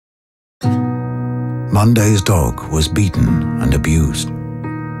Monday's dog was beaten and abused.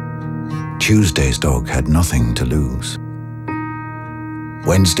 Tuesday's dog had nothing to lose.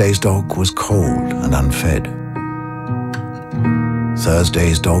 Wednesday's dog was cold and unfed.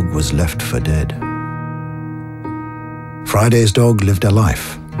 Thursday's dog was left for dead. Friday's dog lived a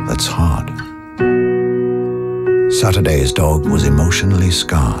life that's hard. Saturday's dog was emotionally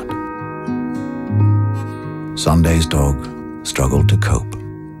scarred. Sunday's dog struggled to cope.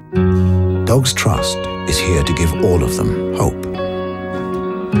 Dogs Trust is here to give all of them hope.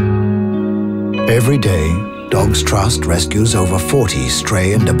 Every day, Dogs Trust rescues over 40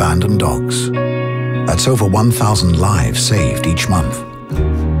 stray and abandoned dogs. That's over 1,000 lives saved each month.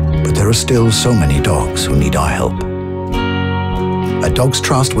 But there are still so many dogs who need our help. At Dogs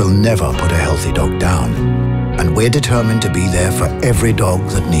Trust, we'll never put a healthy dog down, and we're determined to be there for every dog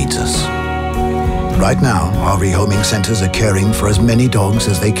that needs us. Right now, our rehoming centers are caring for as many dogs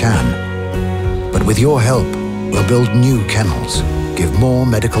as they can. But with your help, we'll build new kennels, give more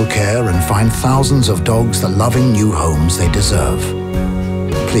medical care, and find thousands of dogs the loving new homes they deserve.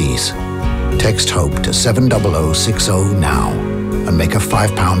 Please, text HOPE to 70060 now and make a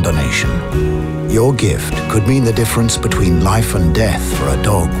 £5 donation. Your gift could mean the difference between life and death for a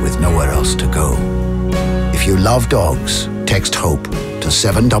dog with nowhere else to go. If you love dogs, text HOPE to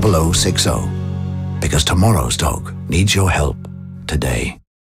 70060, because tomorrow's dog needs your help today.